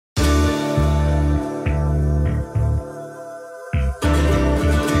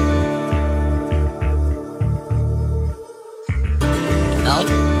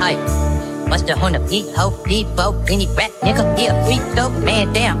Hey, Buster on the beat, ho, Debo, any rap nigga, yeah, free throw,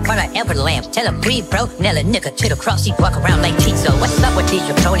 man down, call her Everlamb, tell her free bro, nail a nigga to the cross, he walk around like Tizo. What's up with these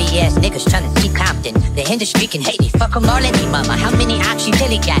trolley ass niggas trying to see Compton? The industry can hate me, fuck them all any mama. How many options you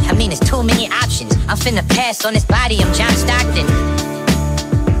really got? I mean, it's too many options. I'm finna pass on this body, I'm John Stockton.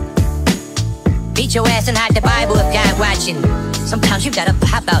 Beat your ass and hide the Bible if God watching. Sometimes you gotta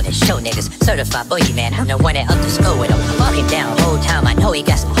pop out and show niggas. Certified boogeyman, I'm the one that up to school with him. Walk him down the whole time, I know he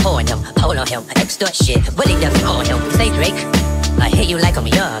got some hoe in him. Hold on him, extort shit, Willie the on him. Say Drake, I hit you like I'm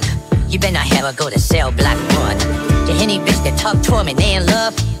young. You better not have her go to cell block 1. To any bitch that talk to him and they in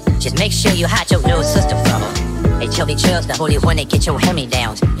love, just make sure you hide your little sister from her. Hey, Chubby Chubb's the holy one that get your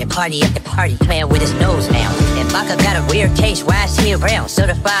hand-me-downs. And party at the party, playing with his nose now. And Baka got a weird taste, why is he around?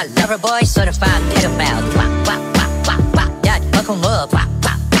 Certified lover boy, certified pedophile. Wop, wop, wop, wop, wop, that fuck him up. Wop,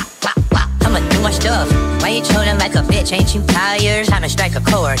 wop, wop, wop, wop, I'ma do my stuff. Why you trolling like a bitch, ain't you tired? I'ma strike a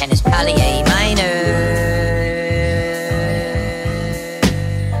chord, and it's probably A minor.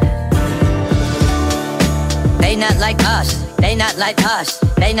 They not like us, they not like us,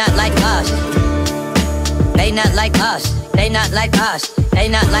 they not like us. They not like us, they not like us, they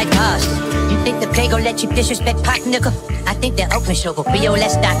not like us. You think the pay gon' let you disrespect Pac, nigga? I think that open show go for your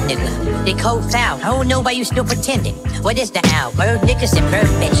less stock, nigga. They cold foul, I don't know why you still pretending. What is the owl? Bird niggas and bird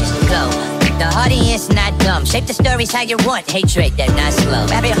bitches, go. The audience not dumb, shape the stories how you want. Hatred, that not slow.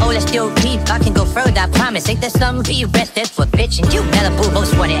 Rabbit hole is still deep, I can go further, I promise. Ain't that something for you best, that's for bitchin'. You Malibu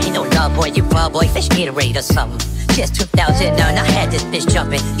most wanted, ain't no love boy, you ball boy, fish Gatorade or something. Just 2009, I had this bitch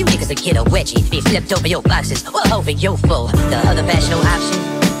jumping. You niggas will get a wedgie, be flipped over your boxes, well over your full. The other fashionable option,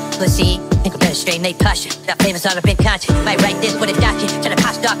 pussy, think better straighten they posture. That flavor's all up in content. Might write this with a document. Tell the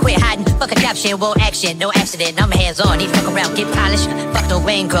pop star quit hiding. Fuck adoption, won't action, no accident. I'm hands on, he fuck around, get polished. Fuck no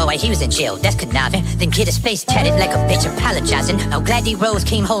Wayne Grower, he was in jail, that's conniving. Then get his face tatted like a bitch apologizing. I'm glad D Rose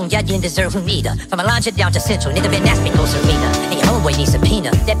came home, y'all didn't deserve him either. From Alondra down to Central, nigga been asked me no Serena. Hey, homeboy needs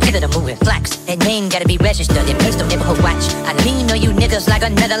subpoena, that pivot of moving flax. That name gotta be registered and placed on neighborhood watch. I lean on you niggas like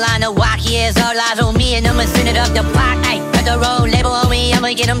another line of walk. Years all eyes on me and I'ma send it up the block. Ayy, put the road label on me,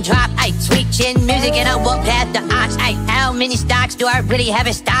 I'ma get them dropped. Ayy, sweet chin music and I walk past the ox. Ayy, how many stocks do I really have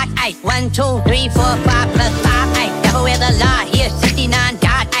in stock? Ayy, 1, 2, 3, 4, 5 plus 5. Ayy, devil with a lie, here 69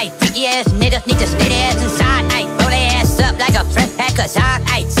 God. Ayy, freaky ass niggas need to stay their ass inside. Ayy, roll their ass up like a fresh pack of side.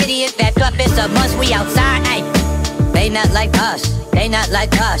 Ayy, city is back up, it's a must, we outside. Ayy, they not like us, they not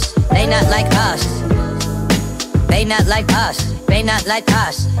like us, they not like us. They not like us, they not like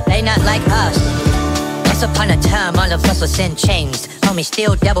us, they not like us. Once upon a time, all of us was in chains. Homie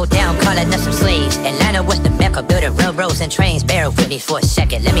still double down, calling us some slaves. Atlanta was the mecca, building railroads and trains. Bear with me for a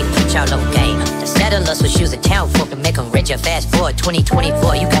second, let me put y'all on game. The settlers was using town folk to make them richer. Fast forward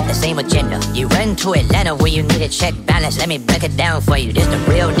 2024, you got the same agenda. You run to Atlanta where you need a check balance. Let me break it down for you, this the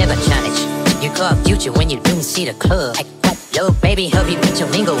real nigga challenge. You call future when you didn't see the club. Like, what, little baby, help you put your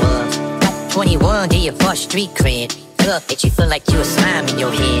lingo up. 21, do your first street cred. Look, bitch, you feel like you a slime in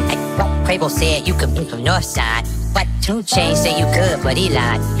your head. Like, Quavo said you could be from Northside. But 2 Chainz say you good, but he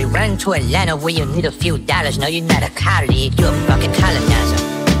lied. You run to Atlanta where you need a few dollars. No, you're not a colleague, you're a fucking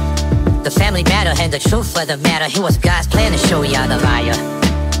colonizer. The family matter and the truth of the matter. It was God's plan to show y'all the liar.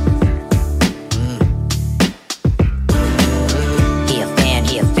 He a fan,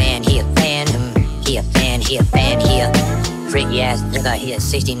 he a fan, he a fan. He a fan, he a fan, he a freaky ass nigga, he a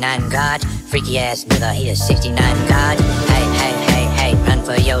 69 God. Freaky ass nigga, he a 69 God. Hey, hey, hey, hey, run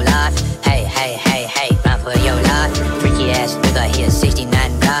for your life. Hey, hey, hey, hey, run for your life. Freaky ass nigga, he a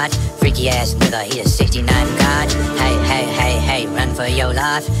 69 God. Freaky ass nigga, he a 69 God. Hey, hey, hey, hey, run for your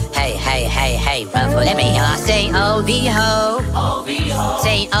life. Hey, hey, hey, hey, run for. Let me hear I say O-V ho. O-V ho.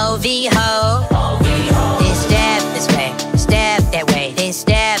 Say O-V ho. O-V ho. Then stab this way, stab that way. Then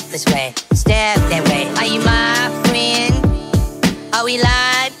stab this way, stab that way. Are you my friend? Are we live?